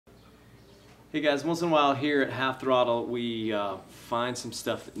Hey guys, once in a while here at Half Throttle we find some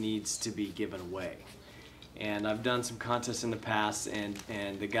stuff that needs to be given away. And I've done some contests in the past, and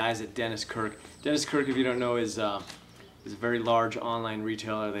the guys at Kirk, if you don't know, is a very large online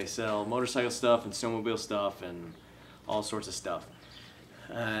retailer. They sell motorcycle stuff and snowmobile stuff and all sorts of stuff.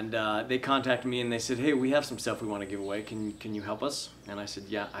 And they contacted me and they said, hey, we have some stuff we want to give away. Can you help us? And I said,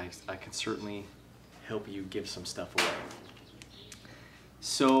 yeah, I can certainly help you give some stuff away.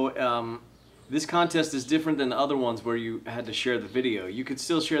 So this contest is different than the other ones where you had to share the video. You could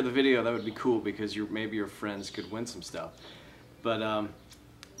still share the video, that would be cool because maybe your friends could win some stuff. But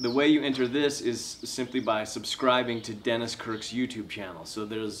the way you enter this is simply by subscribing to Dennis Kirk's YouTube channel. So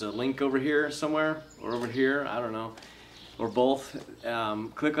there's a link over here somewhere, or over here, I don't know, or both.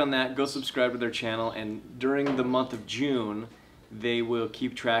 Click on that, go subscribe to their channel, and during the month of June, they will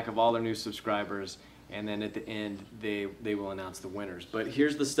keep track of all their new subscribers. And then at the end, they will announce the winners. But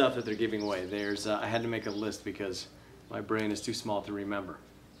here's the stuff that they're giving away. There's I had to make a list because my brain is too small to remember.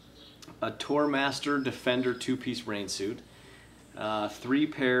 A Tourmaster Defender 2-piece rain suit, 3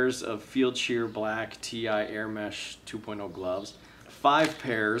 pairs of Field Shear Black TI Air Mesh 2.0 gloves, 5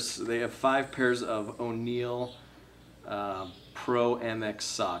 pairs. They have 5 pairs of O'Neill Pro MX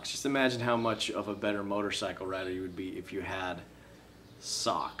socks. Just imagine how much of a better motorcycle rider you would be if you had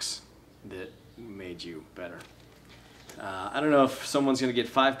socks that made you better. I don't know if someone's going to get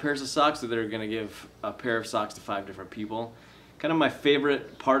 5 pairs of socks or they're going to give a pair of socks to 5 different people. Kind of my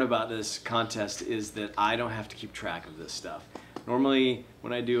favorite part about this contest is that I don't have to keep track of this stuff. Normally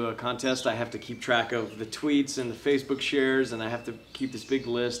when I do a contest I have to keep track of the tweets and the Facebook shares, and I have to keep this big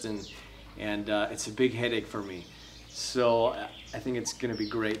list, and it's a big headache for me. So I think it's going to be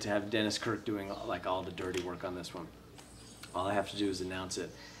great to have Dennis Kirk doing like all the dirty work on this one. All I have to do is announce it.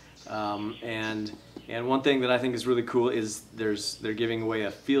 And one thing that I think is really cool is they're giving away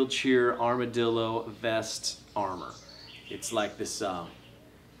a Field Shear Armadillo Vest Armor. It's like this,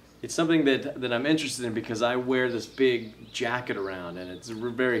 it's something that I'm interested in because I wear this big jacket around and it's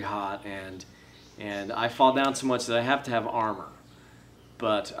very hot, and I fall down so much that I have to have armor.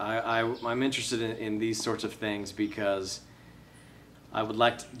 But I'm interested in these sorts of things because I would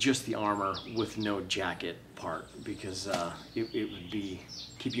like just the armor with no jacket part, because it would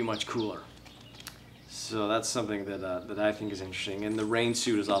keep you much cooler. So that's something that I think is interesting. And the rain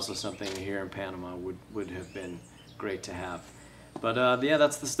suit is also something here in Panama would have been great to have. But yeah,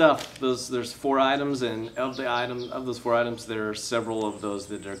 that's the stuff. There's 4 items, and of those 4 items, there are several of those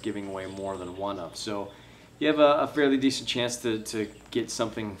that are giving away more than one of. So you have a fairly decent chance to get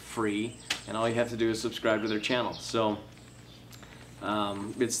something free, and all you have to do is subscribe to their channel. So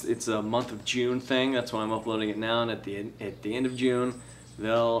it's a month of June thing. That's why I'm uploading it now, and at the end of June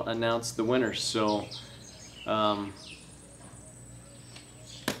they'll announce the winners. So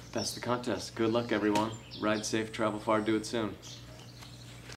that's the contest. Good luck everyone. Ride safe, travel far, do it soon.